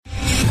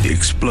the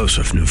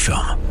explosive new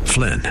film,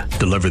 Flynn,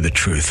 Deliver the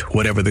Truth,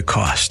 Whatever the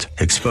Cost,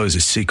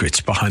 exposes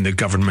secrets behind the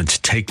government's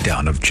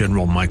takedown of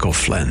General Michael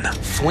Flynn.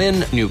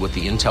 Flynn knew what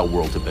the intel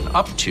world had been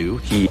up to.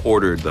 He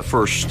ordered the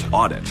first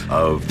audit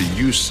of the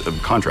use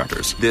of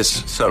contractors.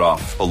 This set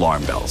off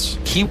alarm bells.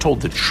 He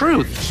told the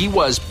truth. He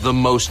was the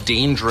most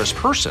dangerous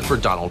person for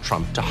Donald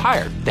Trump to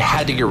hire. They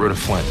had to get rid of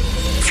Flynn.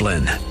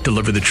 Flynn,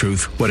 Deliver the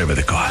Truth, Whatever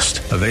the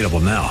Cost. Available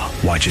now.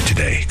 Watch it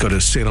today. Go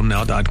to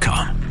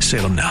salemnow.com.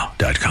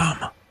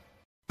 salemnow.com.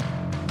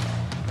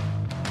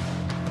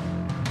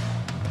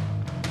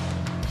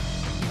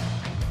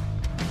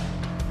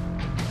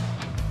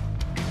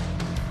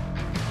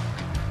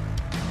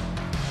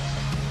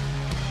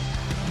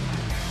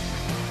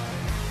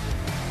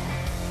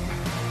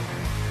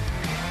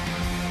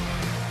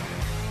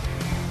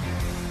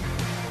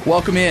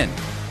 Welcome in.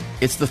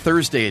 It's the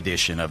Thursday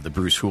edition of the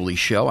Bruce Hooley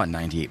Show on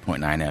 98.9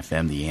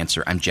 FM, The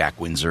Answer. I'm Jack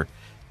Windsor,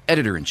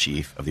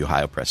 editor-in-chief of the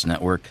Ohio Press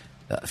Network,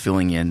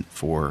 filling in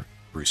for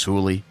Bruce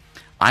Hooley.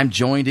 I'm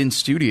joined in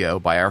studio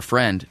by our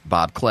friend,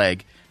 Bob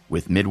Clegg,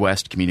 with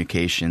Midwest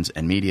Communications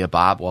and Media.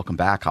 Bob, welcome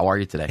back. How are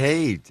you today?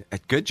 Hey,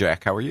 good,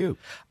 Jack. How are you?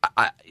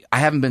 I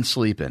haven't been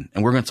sleeping,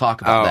 and we're going to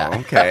talk about that.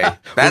 Okay.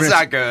 That's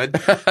not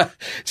good.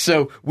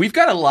 So we've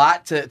got a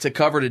lot to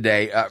cover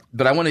today,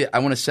 but I want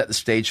to set the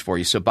stage for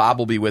you. So Bob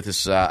will be with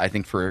us, I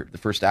think, for the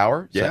first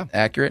hour. Is that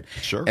accurate?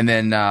 Sure. And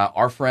then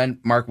our friend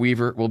Mark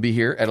Weaver will be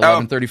here at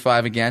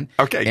 11:35 again.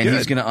 Okay, and good.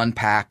 he's going to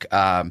unpack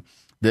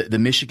the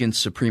Michigan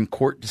Supreme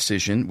Court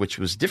decision, which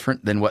was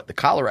different than what the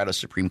Colorado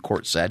Supreme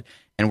Court said,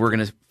 and we're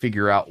going to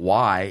figure out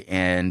why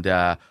and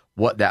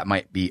what that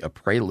might be a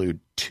prelude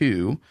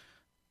to.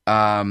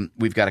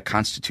 We've got a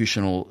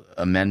constitutional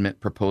amendment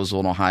proposal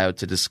in Ohio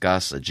to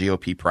discuss, a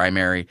GOP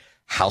primary,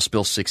 House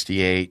Bill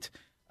 68,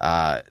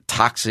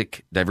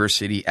 toxic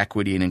diversity,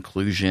 equity, and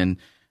inclusion,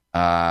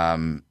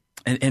 and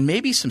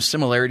maybe some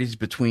similarities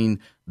between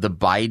the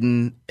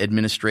Biden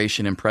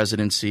administration and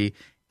presidency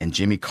and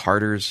Jimmy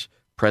Carter's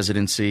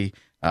presidency,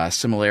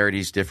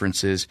 similarities,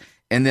 differences.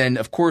 And then,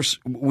 of course,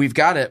 we've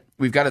got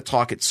to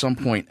talk at some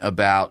point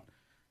about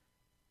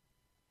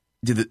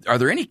are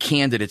there any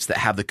candidates that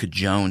have the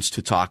cajones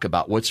to talk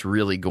about what's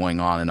really going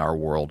on in our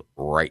world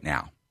right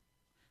now?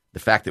 The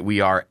fact that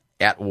we are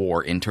at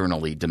war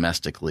internally,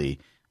 domestically,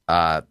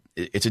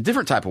 it's a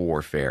different type of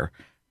warfare,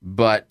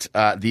 but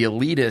the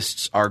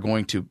elitists are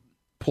going to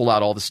pull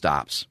out all the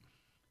stops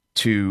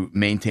to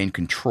maintain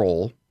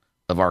control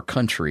of our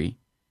country,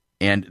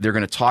 and they're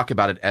going to talk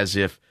about it as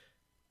if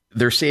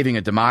they're saving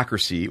a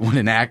democracy when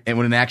in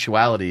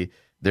actuality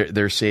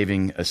they're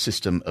saving a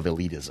system of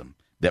elitism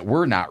that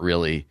we're not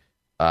really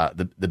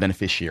the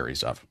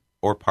beneficiaries of.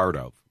 Or part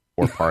of.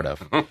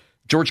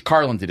 George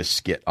Carlin did a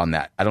skit on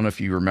that. I don't know if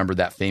you remember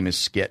that famous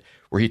skit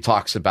where he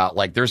talks about,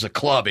 like, there's a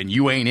club and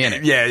you ain't in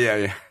it.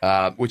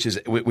 Yeah. Which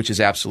is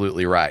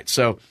absolutely right.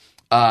 So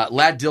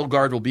Lad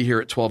Dilgard will be here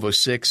at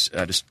 12:06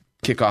 to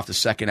kick off the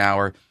second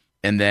hour.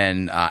 And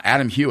then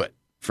Adam Hewitt,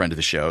 friend of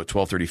the show, at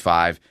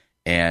 12:35.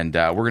 And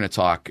we're going to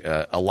talk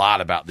a lot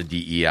about the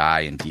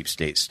DEI and deep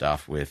state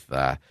stuff with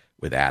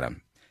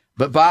Adam.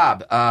 But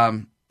Bob,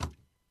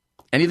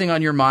 anything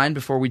on your mind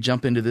before we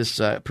jump into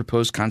this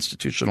proposed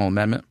constitutional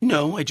amendment?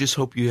 No, I just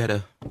hope you had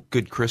a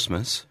good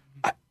Christmas.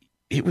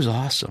 It was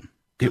awesome.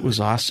 Good. It was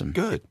awesome.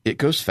 Good. It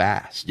goes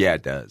fast. Yeah,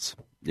 it does.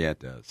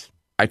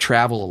 I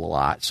travel a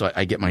lot, so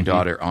I get my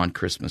daughter on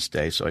Christmas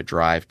Day, so I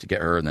drive to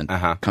get her and then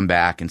come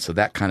back. And so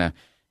that kind of,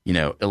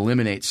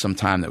 eliminates some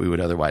time that we would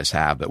otherwise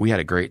have. But we had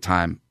a great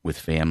time with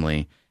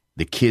family.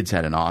 The kids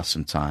had an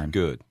awesome time.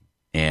 Good.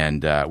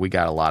 And we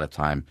got a lot of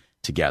time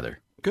together.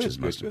 Good, which is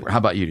most good. important. How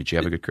about you? Did you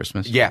have a good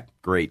Christmas? Yeah,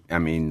 great. I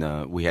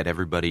mean, we had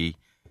everybody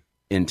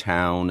in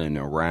town and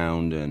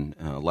around, and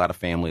a lot of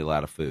family, a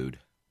lot of food.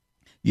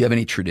 You have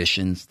any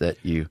traditions that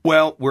you...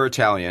 Well, we're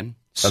Italian,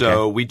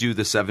 so Okay. we do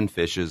the 7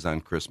 fishes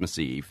on Christmas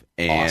Eve.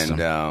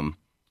 And, Awesome.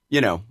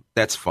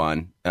 That's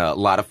fun. A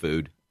lot of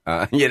food,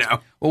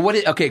 Well,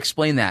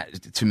 explain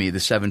that to me, the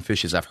 7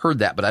 fishes. I've heard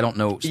that, but I don't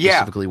know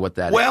specifically what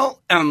that is.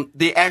 Well,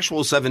 the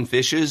actual 7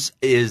 fishes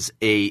is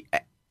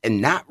and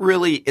not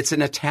really, it's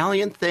an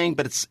Italian thing,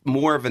 but it's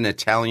more of an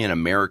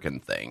Italian-American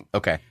thing.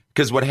 Okay.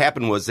 Because what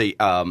happened was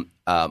part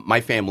of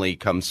my family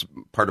comes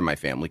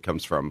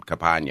from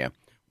Campania,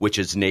 which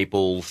is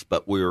Naples,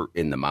 but we're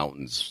in the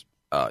mountains,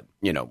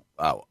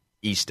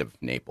 east of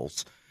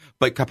Naples.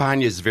 But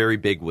Campania is very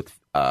big with,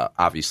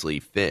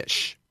 obviously,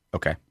 fish.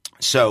 Okay.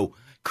 So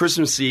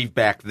Christmas Eve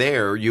back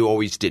there, you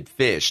always did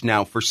fish.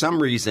 Now, for some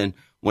reason,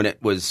 when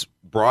it was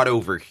brought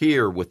over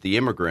here with the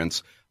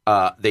immigrants,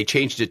 they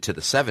changed it to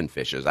the 7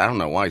 fishes. I don't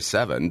know why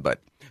 7,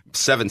 but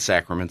 7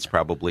 sacraments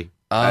probably.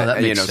 Oh,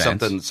 that makes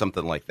sense.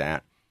 Something like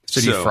that.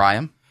 So do you fry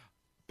them?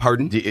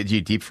 Pardon? Do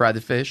you deep fry the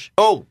fish?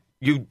 Oh,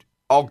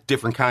 all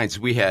different kinds.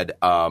 We had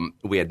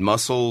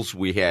mussels,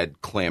 we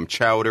had clam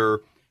chowder,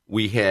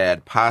 we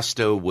had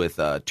pasta with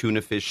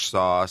tuna fish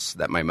sauce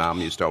that my mom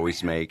used to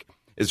always make.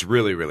 It's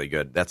really, really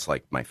good. That's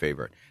like my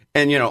favorite.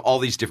 And all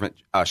these different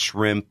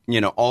shrimp,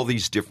 all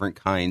these different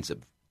kinds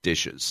of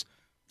dishes.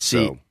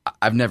 See, So.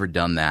 I've never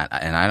done that,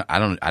 and I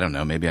don't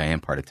know. Maybe I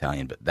am part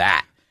Italian, but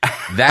that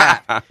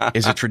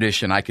is a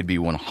tradition I could be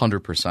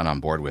 100% on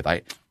board with.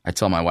 I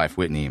tell my wife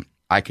Whitney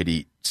I could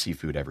eat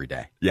seafood every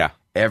day. Yeah.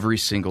 Every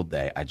single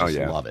day. I just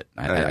yeah. love it.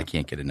 Yeah. I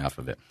can't get enough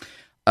of it.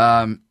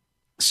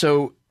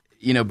 So,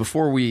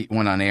 before we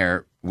went on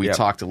air, we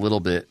talked a little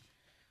bit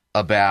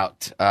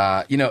about,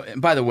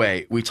 and by the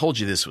way, we told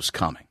you this was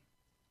coming.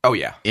 Oh,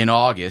 yeah. In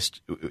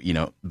August,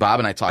 Bob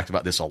and I talked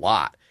about this a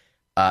lot.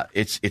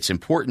 It's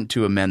important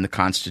to amend the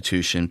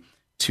Constitution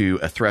to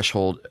a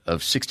threshold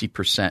of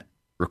 60%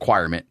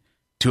 requirement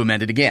to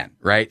amend it again,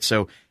 right?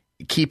 So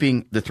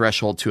keeping the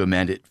threshold to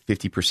amend it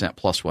 50%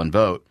 plus one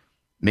vote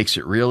makes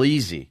it real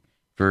easy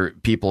for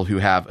people who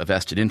have a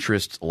vested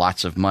interest,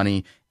 lots of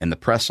money, and the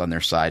press on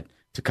their side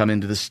to come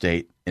into the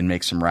state and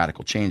make some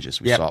radical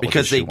changes. We saw it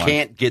because with they issue 1.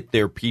 can't get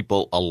their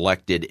people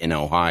elected in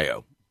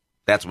Ohio.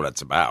 That's what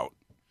it's about.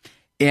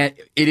 And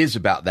it is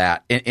about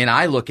that. And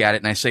I look at it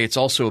and I say it's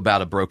also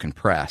about a broken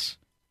press.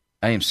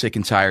 I am sick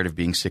and tired of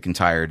being sick and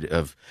tired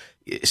of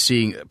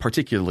seeing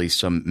particularly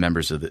some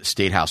members of the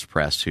State House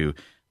press who,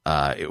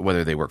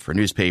 whether they work for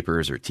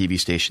newspapers or TV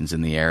stations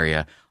in the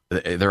area,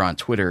 they're on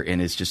Twitter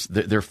and it's just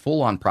they're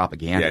full-on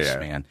propagandists,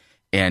 man.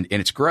 And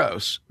it's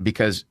gross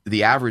because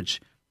the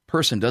average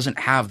person doesn't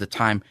have the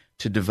time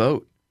to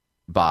devote,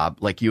 Bob,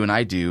 like you and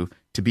I do,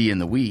 to be in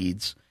the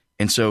weeds.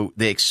 And so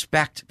they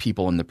expect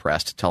people in the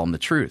press to tell them the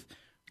truth,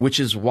 which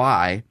is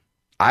why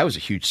I was a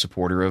huge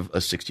supporter of a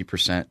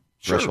 60%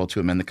 threshold to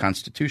amend the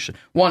Constitution.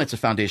 One, it's a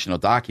foundational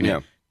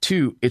document. Yeah.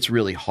 Two, it's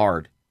really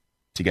hard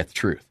to get the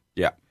truth.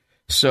 Yeah.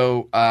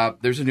 So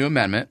there's a new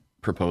amendment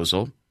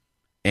proposal,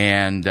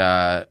 and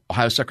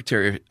Ohio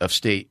Secretary of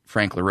State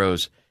Frank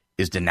LaRose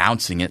is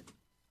denouncing it.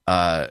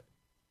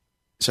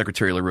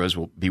 Secretary LaRose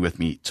will be with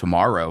me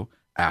tomorrow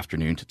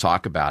afternoon to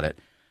talk about it.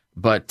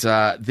 But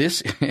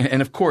this,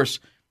 and of course,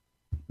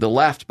 the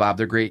left, Bob,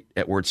 they're great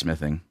at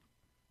wordsmithing.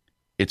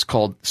 It's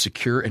called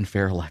Secure and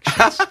Fair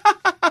Elections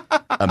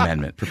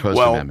Amendment, proposed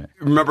amendment.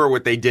 Remember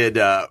what they did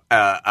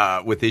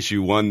with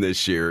issue 1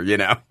 this year,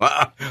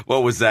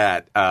 What was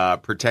that?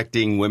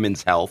 Protecting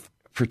women's health?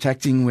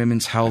 Protecting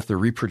women's health or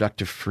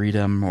reproductive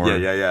freedom or I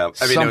mean,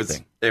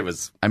 something. It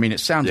was. I mean, it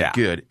sounded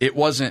good. It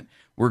wasn't,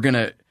 we're going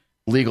to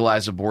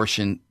legalize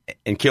abortion.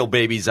 And kill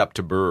babies up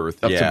to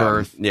birth. To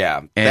birth.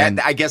 Yeah. And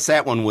I guess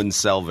that one wouldn't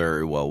sell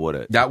very well, would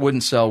it? That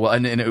wouldn't sell well.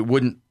 And it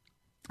wouldn't,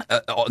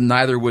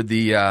 neither would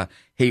the,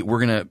 hey, we're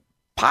going to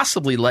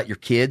possibly let your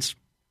kids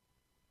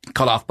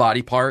cut off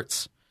body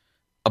parts,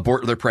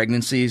 abort their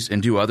pregnancies,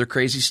 and do other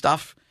crazy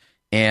stuff.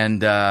 And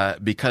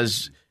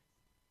because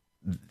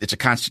it's a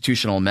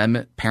constitutional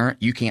amendment,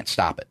 parent, you can't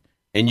stop it.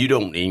 And you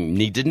don't even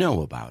need to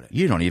know about it.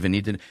 You don't even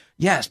need to.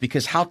 Yes,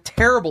 because how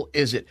terrible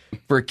is it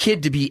for a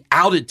kid to be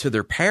outed to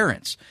their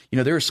parents?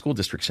 There are school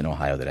districts in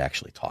Ohio that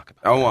actually talk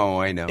about it. Oh,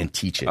 I know. And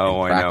teach it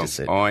and practice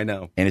it. Oh, I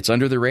know. And it's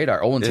under the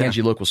radar.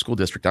 Olentangy Local School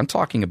District. I'm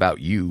talking about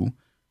you.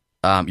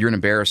 You're an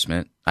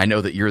embarrassment. I know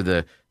that you're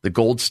the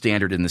gold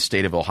standard in the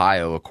state of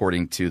Ohio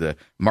according to the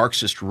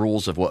Marxist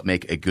rules of what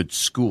make a good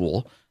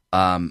school.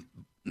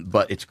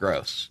 But it's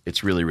gross.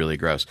 It's really, really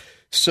gross.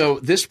 So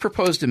this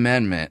proposed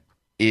amendment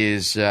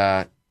is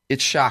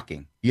it's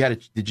shocking.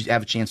 Did you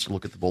have a chance to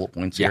look at the bullet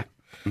points here?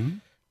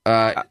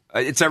 Mm-hmm.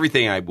 It's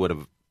everything I would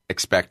have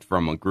expect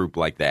from a group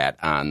like that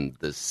on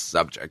this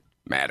subject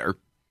matter.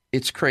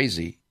 It's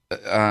crazy.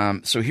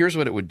 So here's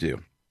what it would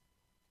do.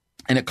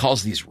 And it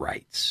calls these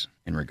rights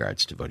in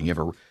regards to voting.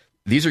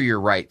 These are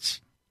your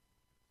rights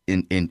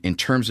in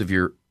terms of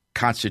your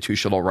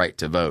constitutional right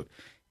to vote.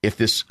 If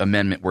this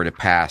amendment were to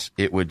pass,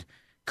 it would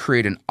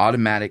create an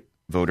automatic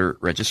voter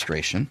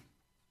registration.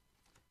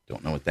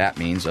 Don't know what that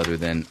means other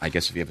than, I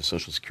guess, if you have a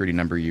social security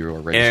number, you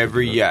are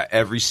registered.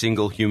 Every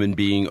single human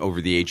being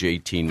over the age of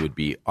 18 would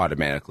be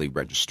automatically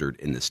registered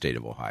in the state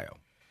of Ohio.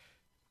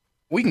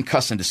 We can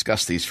cuss and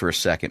discuss these for a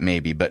second,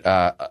 maybe,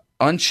 but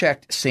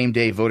unchecked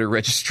same-day voter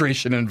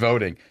registration and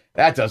voting,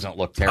 that doesn't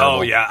look terrible.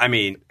 Oh, yeah. I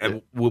mean,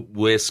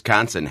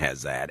 Wisconsin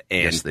has that.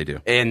 And, yes, they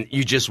do. And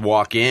you just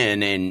walk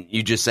in and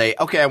you just say,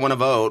 okay, I want to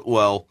vote.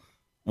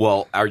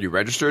 Well, are you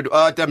registered?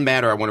 It doesn't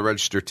matter. I want to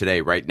register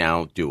today. Right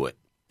now, do it.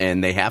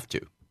 And they have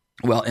to.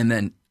 Well, and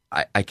then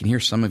I can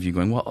hear some of you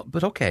going, well,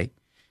 but okay.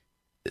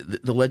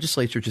 The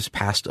legislature just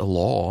passed a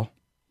law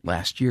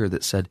last year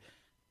that said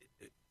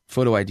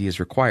photo ID is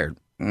required.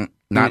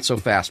 Not so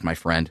fast, my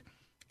friend.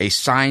 A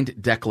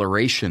signed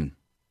declaration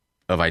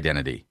of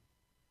identity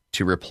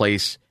to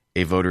replace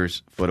a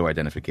voter's photo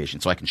identification.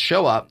 So I can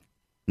show up,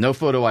 no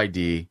photo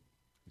ID.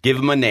 Give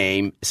them a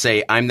name,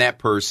 say, I'm that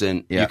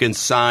person. Yeah. You can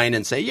sign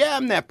and say, yeah,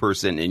 I'm that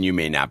person, and you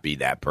may not be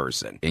that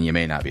person. And you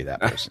may not be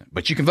that person.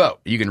 But you can vote.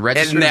 You can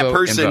register and that vote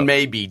person and vote.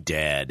 may be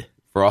dead,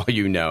 for all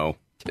you know.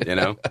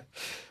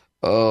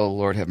 Oh,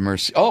 Lord have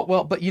mercy. Oh,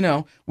 well, but,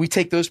 we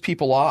take those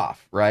people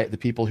off, right? The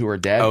people who are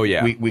dead. Oh,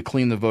 yeah. We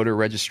clean the voter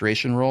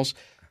registration rolls.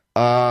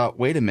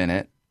 Wait a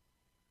minute.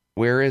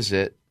 Where is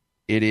it?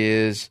 It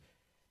is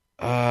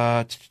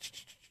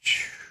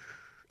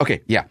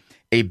okay, yeah.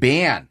 A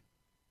ban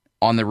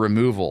on the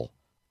removal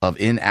of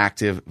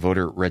inactive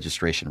voter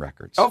registration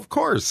records. Of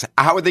course.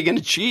 How are they going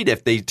to cheat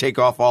if they take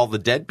off all the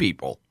dead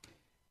people?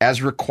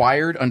 As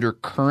required under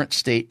current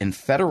state and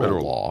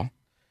federal law,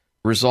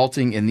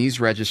 resulting in these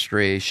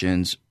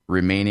registrations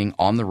remaining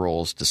on the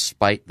rolls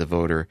despite the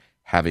voter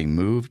having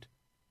moved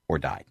or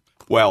died.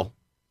 Well,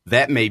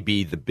 that may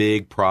be the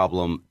big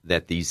problem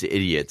that these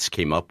idiots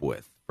came up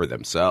with for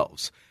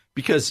themselves,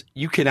 because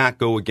you cannot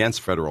go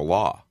against federal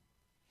law.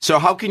 So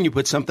how can you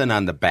put something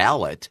on the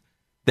ballot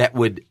that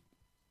would,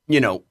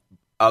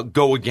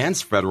 go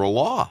against federal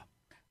law?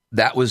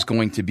 That was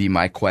going to be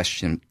my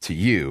question to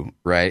you,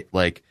 right?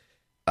 Like,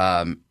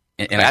 and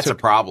that's a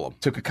problem.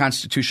 Took a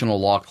constitutional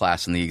law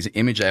class, and the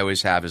image I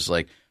always have is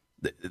like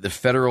the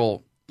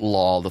federal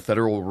law, the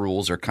federal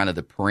rules are kind of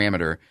the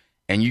parameter,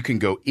 and you can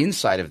go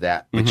inside of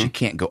that, but you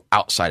can't go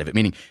outside of it.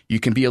 Meaning you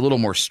can be a little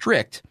more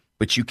strict,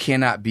 but you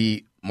cannot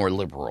be more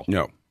liberal.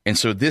 No. And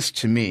so this,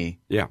 to me,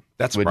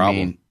 that's would a problem.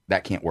 mean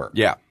that can't work.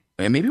 Yeah.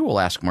 And maybe we'll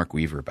ask Mark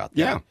Weaver about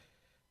that.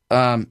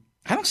 Yeah.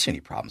 I don't see any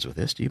problems with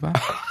this. Do you, Bob?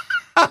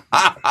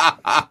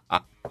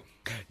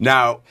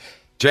 Now,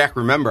 Jack,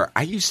 remember,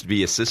 I used to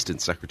be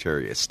Assistant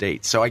Secretary of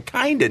State, so I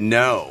kind of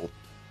know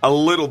a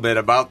little bit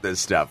about this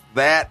stuff.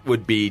 That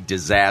would be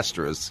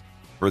disastrous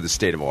for the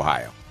state of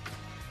Ohio.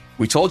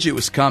 We told you it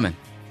was coming.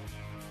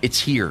 It's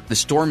here. The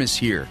storm is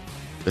here.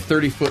 The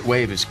 30-foot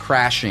wave is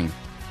crashing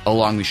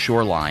along the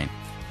shoreline.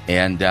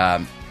 And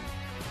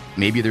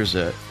maybe there's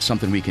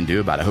something we can do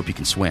about it. I hope you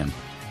can swim.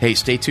 Hey,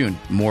 stay tuned.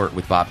 More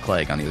with Bob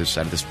Clegg on the other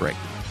side of this break.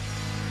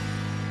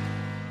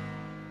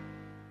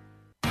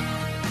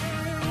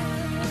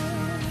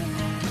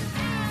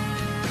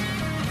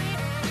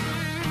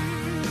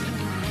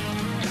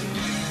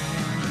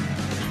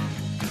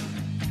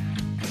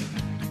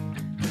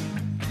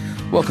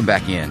 Welcome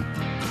back in.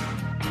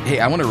 Hey,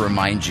 I want to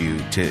remind you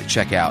to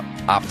check out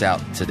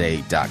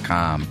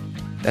optouttoday.com.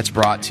 That's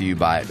brought to you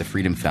by the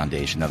Freedom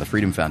Foundation. Now, the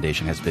Freedom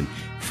Foundation has been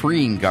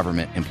freeing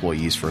government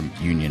employees from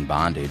union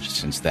bondage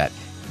since that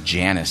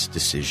Janus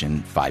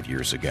decision 5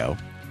 years ago,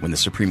 when the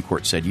Supreme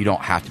Court said you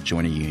don't have to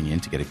join a union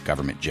to get a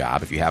government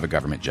job. If you have a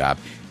government job,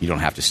 you don't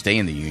have to stay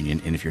in the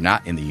union. And if you're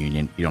not in the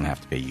union, you don't have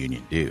to pay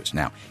union dues.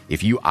 Now,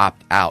 if you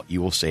opt out,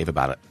 you will save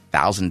about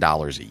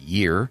 $1,000 a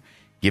year.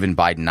 Given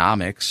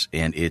Bidenomics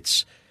and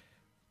its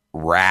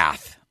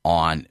wrath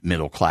on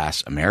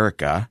middle-class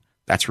America,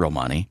 that's real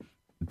money.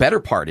 Better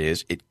part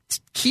is it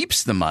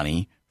keeps the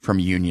money from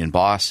union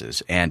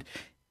bosses. And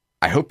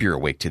I hope you're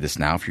awake to this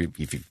now. If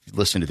you've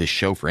listened to this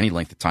show for any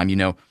length of time, you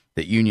know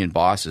that union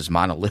bosses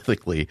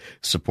monolithically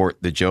support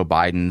the Joe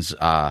Bidens,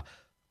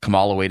 come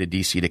all the way to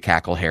D.C. to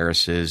cackle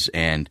Harris's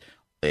and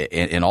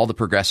all the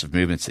progressive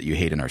movements that you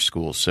hate in our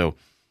schools. So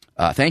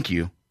thank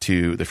you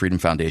to the Freedom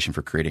Foundation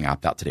for creating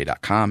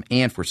optouttoday.com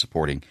and for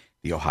supporting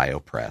the Ohio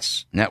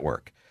Press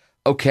Network.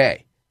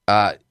 Okay,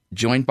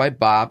 joined by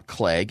Bob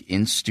Clegg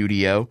in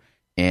studio.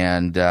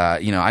 And,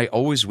 I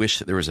always wish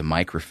that there was a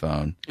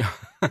microphone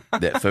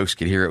that folks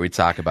could hear what we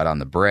talk about on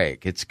the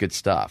break. It's good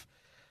stuff.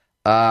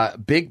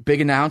 Big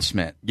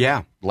announcement.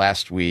 Yeah.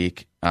 Last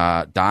week,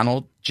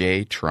 Donald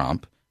J.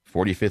 Trump,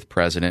 45th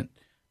president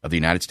of the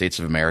United States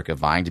of America,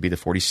 vying to be the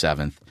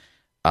 47th,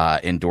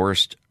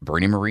 endorsed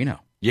Bernie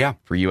Moreno. Yeah.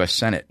 For U.S.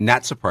 Senate.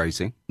 Not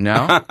surprising.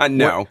 No?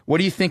 No. What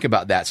do you think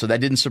about that? So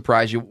that didn't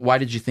surprise you. Why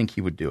did you think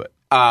he would do it?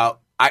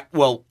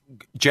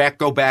 Jack,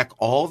 go back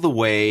all the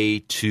way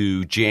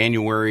to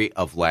January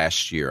of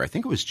last year. I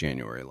think it was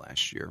January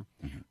last year.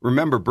 Mm-hmm.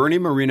 Remember, Bernie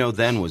Moreno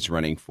then was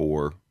running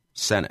for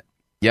Senate.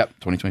 Yep,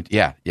 2020.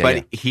 Yeah.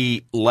 But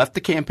he left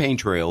the campaign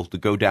trail to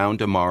go down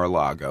to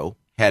Mar-a-Lago,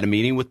 had a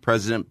meeting with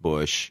President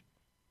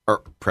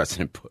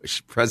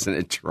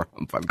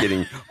Trump. I'm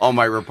getting all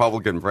my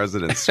Republican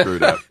presidents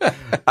screwed up.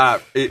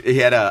 He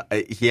had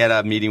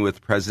a meeting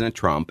with President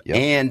Trump,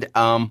 and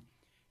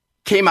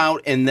came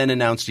out and then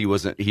announced he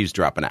was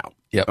dropping out.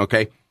 Yep.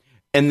 Okay.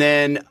 And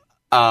then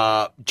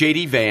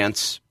J.D.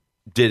 Vance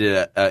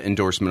did an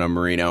endorsement of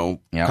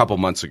Moreno a couple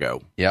months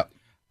ago. Yep.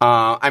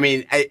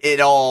 It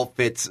all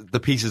fits. The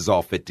pieces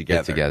all fit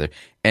together.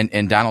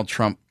 And Donald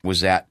Trump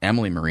was at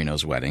Emily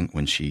Moreno's wedding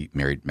when she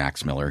married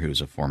Max Miller, who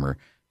was a former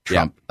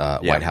Trump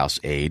White House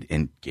aide,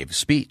 and gave a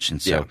speech. And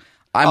so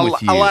I'm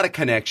with you. A lot of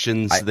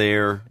connections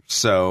there.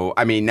 So,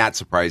 not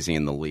surprising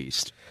in the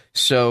least.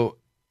 So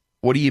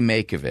what do you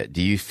make of it?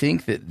 Do you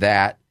think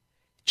that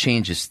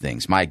changes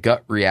things? My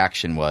gut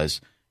reaction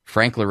was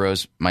Frank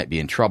LaRose might be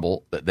in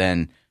trouble, but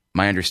then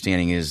my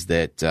understanding is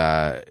that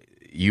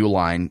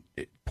Uline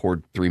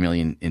poured $3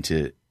 million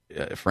into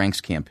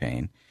Frank's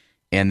campaign,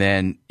 and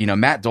then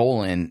Matt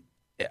Dolan,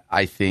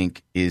 I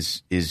think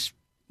is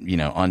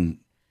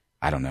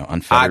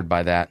unfettered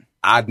by that.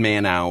 Odd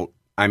man out.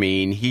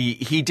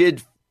 He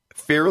did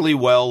fairly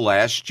well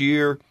last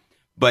year,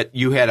 but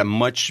you had a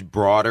much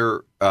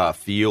broader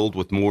field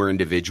with more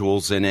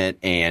individuals in it,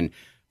 and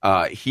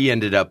he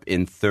ended up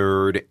in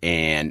third,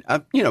 and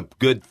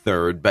good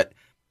third, but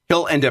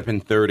he'll end up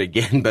in third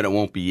again, but it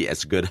won't be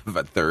as good of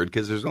a third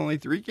because there's only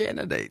 3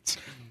 candidates.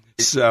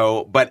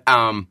 So, but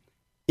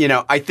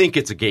I think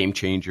it's a game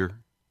changer.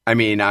 I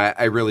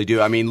really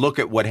do. Look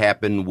at what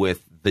happened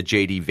with the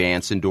J.D.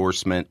 Vance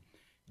endorsement.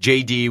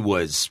 J.D.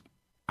 was,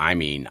 I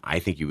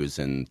think he was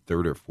in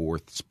third or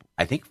fourth.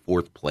 I think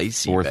fourth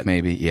place. Fourth, even.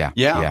 maybe. Yeah.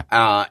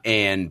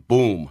 And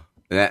boom,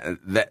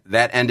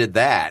 that ended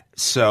that.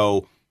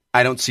 So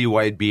I don't see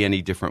why it'd be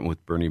any different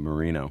with Bernie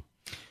Moreno.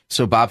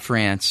 So Bob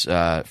France,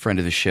 friend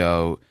of the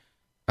show,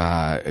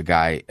 a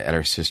guy at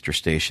our sister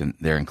station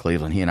there in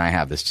Cleveland, he and I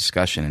have this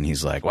discussion, and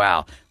he's like,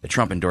 wow, the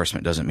Trump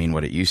endorsement doesn't mean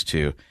what it used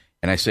to.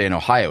 And I say in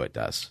Ohio it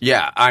does.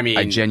 Yeah,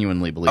 I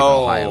genuinely believe in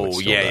Ohio it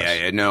still does.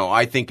 Yeah. No,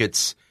 I think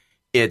it's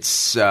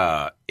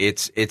a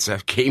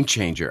game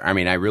changer.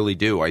 I really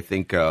do. I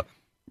think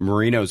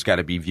Moreno's got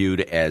to be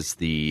viewed as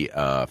the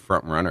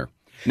front runner.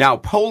 Now,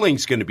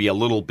 polling's going to be a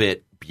little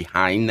bit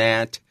behind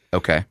that.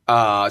 Okay.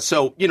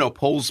 So,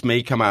 polls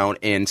may come out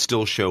and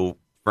still show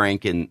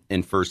Frank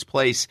in first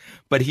place,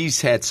 but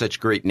he's had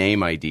such great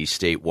name ID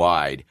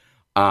statewide.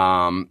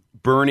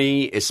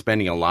 Bernie is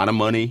spending a lot of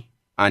money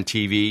on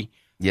TV.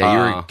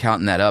 Yeah, you're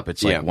counting that up.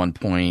 It's like 1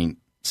 point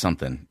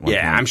something.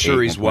 Yeah, I'm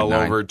sure he's well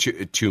over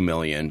 2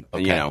 million,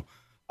 okay.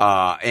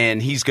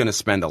 And he's going to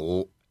spend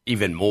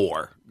even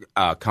more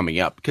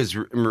coming up. Because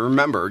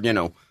remember,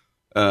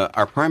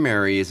 our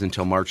primary is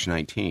until March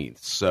 19th.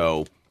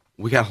 So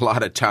we got a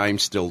lot of time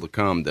still to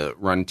come to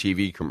run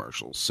TV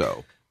commercials.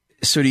 So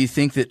do you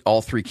think that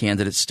all three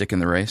candidates stick in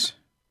the race?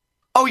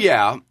 Oh,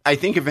 yeah. I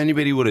think if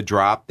anybody would have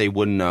dropped, they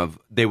would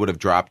have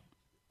dropped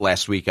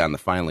last week on the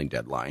filing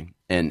deadline.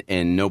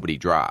 And nobody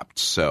dropped.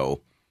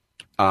 So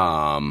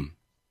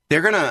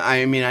they're going to,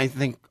 I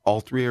think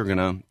all three are going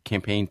to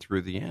campaign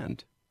through the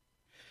end.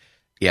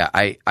 Yeah,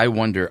 I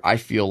wonder, I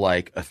feel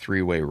like a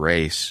three-way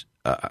race,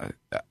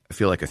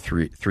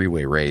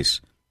 three-way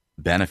race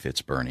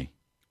benefits Bernie.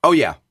 Oh,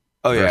 yeah.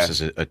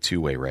 Versus a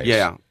two-way race.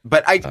 Yeah.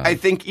 But I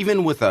think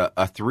even with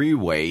a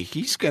three-way,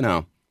 he's going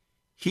to,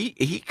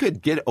 he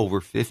could get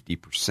over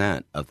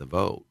 50% of the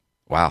vote.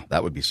 Wow,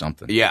 that would be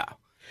something. Yeah.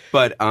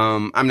 But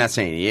I'm not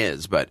saying he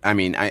is, but I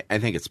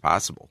think it's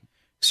possible.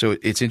 So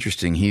it's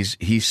interesting.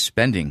 He's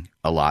spending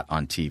a lot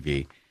on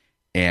TV,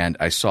 and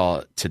I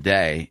saw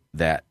today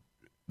that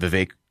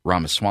Vivek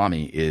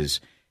Ramaswamy is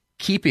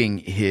keeping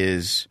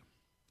his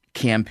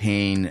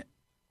campaign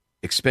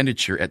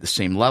expenditure at the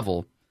same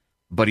level,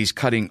 but he's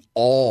cutting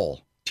all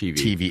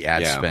TV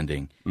ad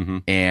spending. Mm-hmm.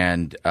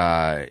 And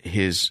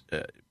his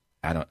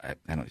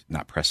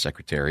not press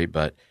secretary,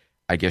 but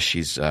I guess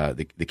she's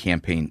the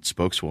campaign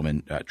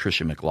spokeswoman,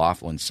 Tricia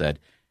McLaughlin, said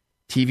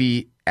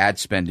TV ad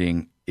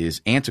spending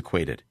is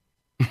antiquated.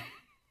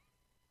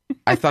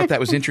 I thought that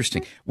was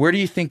interesting. Where do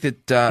you think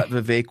that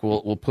Vivek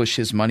will push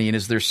his money, and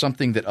is there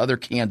something that other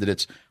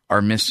candidates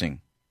are missing?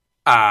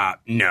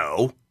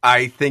 No.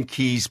 I think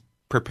he's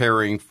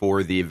preparing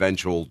for the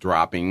eventual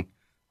dropping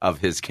of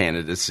his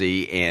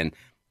candidacy, and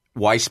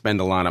why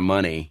spend a lot of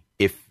money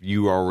if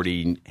you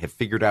already have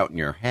figured out in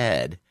your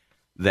head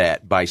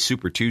that by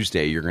Super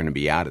Tuesday you're going to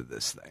be out of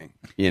this thing,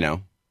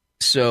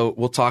 So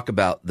we'll talk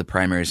about the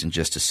primaries in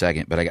just a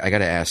second, but I got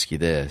to ask you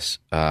this.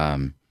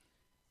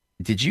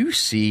 Did you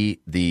see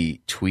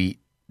the tweet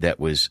that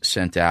was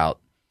sent out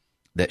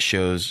that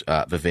shows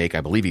Vivek,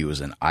 I believe he was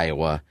in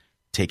Iowa,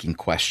 taking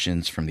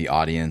questions from the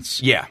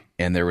audience? Yeah.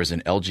 And there was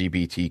an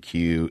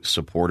LGBTQ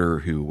supporter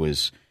who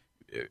was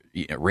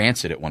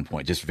rancid at one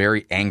point, just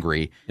very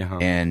angry. Uh-huh.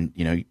 And,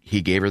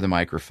 he gave her the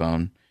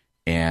microphone.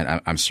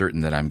 And I'm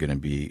certain that I'm going to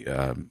be,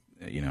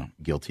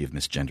 guilty of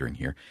misgendering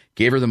here.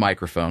 Gave her the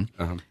microphone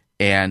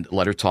and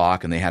let her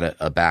talk, and they had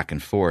a back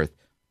and forth.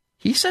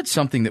 He said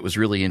something that was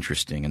really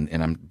interesting,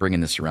 and I'm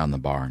bringing this around the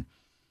barn.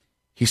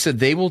 He said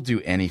they will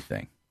do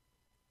anything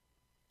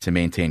to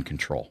maintain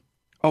control.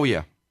 Oh,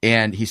 yeah.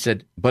 And he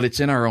said, but it's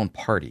in our own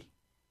party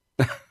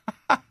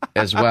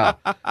as well.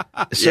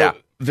 So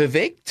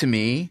Vivek, to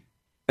me,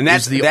 and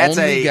that's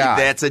only guy.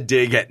 That's a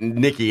dig at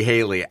Nikki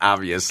Haley,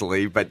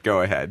 obviously, but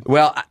go ahead.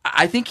 Well,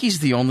 I think he's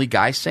the only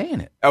guy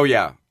saying it. Oh,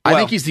 yeah. I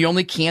think he's the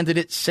only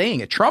candidate saying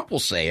it. Trump will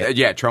say it.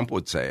 Yeah, Trump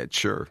would say it,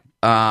 sure.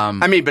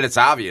 But it's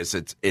obvious.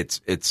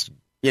 It's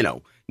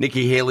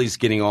Nikki Haley's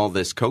getting all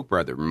this Koch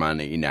brother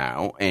money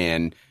now,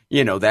 and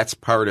that's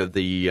part of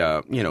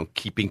the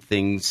keeping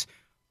things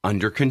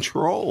under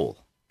control.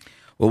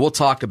 Well, we'll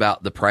talk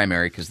about the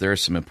primary because there are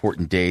some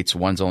important dates.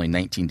 One's only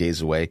 19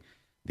 days away,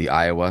 the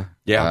Iowa.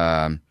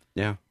 Yeah.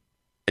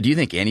 Do you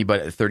think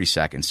anybody? 30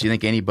 seconds. Do you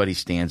think anybody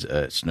stands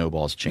a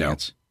snowball's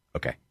chance? No.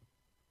 Okay,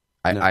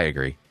 No. I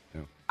agree.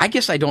 No. I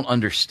guess I don't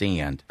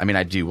understand.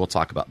 I do. We'll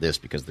talk about this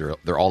because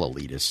they're all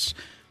elitists.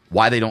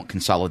 Why they don't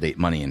consolidate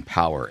money and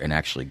power and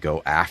actually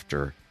go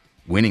after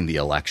winning the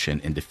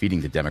election and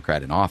defeating the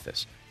Democrat in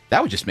office.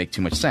 That would just make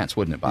too much sense,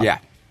 wouldn't it, Bob? Yeah.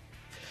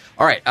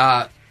 All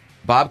right.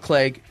 Bob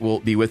Clegg will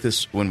be with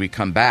us when we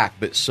come back,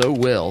 but so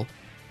will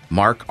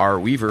Mark R.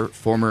 Weaver,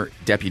 former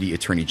Deputy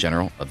Attorney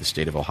General of the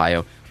state of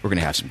Ohio. We're going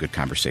to have some good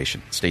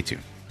conversation. Stay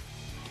tuned.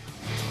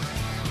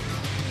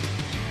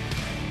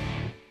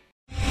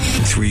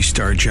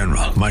 3-star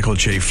general Michael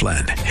J.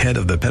 Flynn, head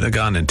of the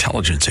Pentagon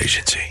Intelligence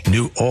Agency,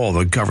 knew all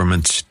the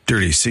government's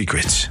dirty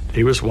secrets.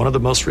 He was one of the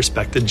most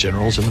respected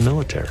generals in the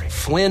military.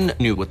 Flynn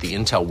knew what the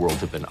intel world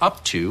had been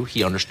up to.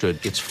 He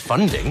understood its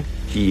funding.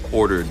 He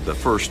ordered the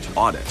first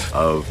audit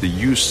of the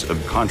use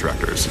of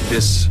contractors.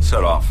 This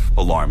set off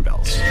alarm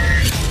bells.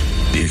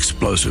 The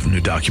explosive new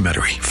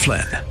documentary,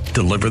 Flynn,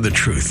 Deliver the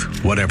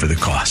Truth, Whatever the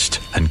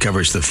Cost,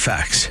 uncovers the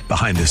facts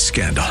behind this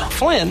scandal.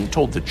 Flynn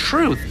told the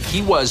truth.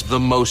 He was the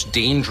most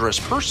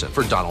dangerous person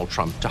for Donald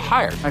Trump to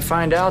hire. I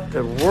find out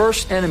the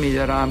worst enemy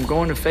that I'm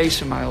going to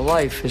face in my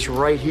life is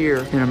right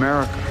here in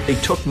America. They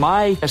took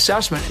my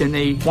assessment and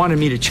they wanted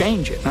me to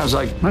change it. And I was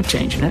like, I'm not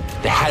changing it.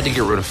 They had to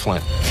get rid of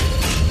Flynn.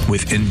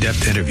 With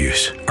in-depth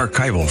interviews,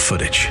 archival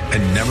footage,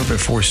 and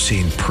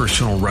never-before-seen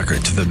personal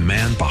records of the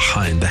man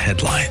behind the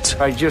headlines.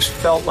 I just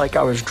felt like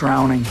I was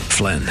drowning.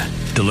 Flynn,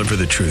 Deliver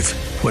the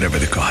Truth, Whatever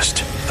the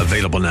Cost.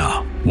 Available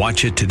now.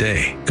 Watch it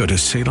today. Go to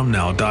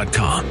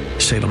salemnow.com.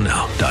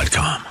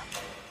 salemnow.com.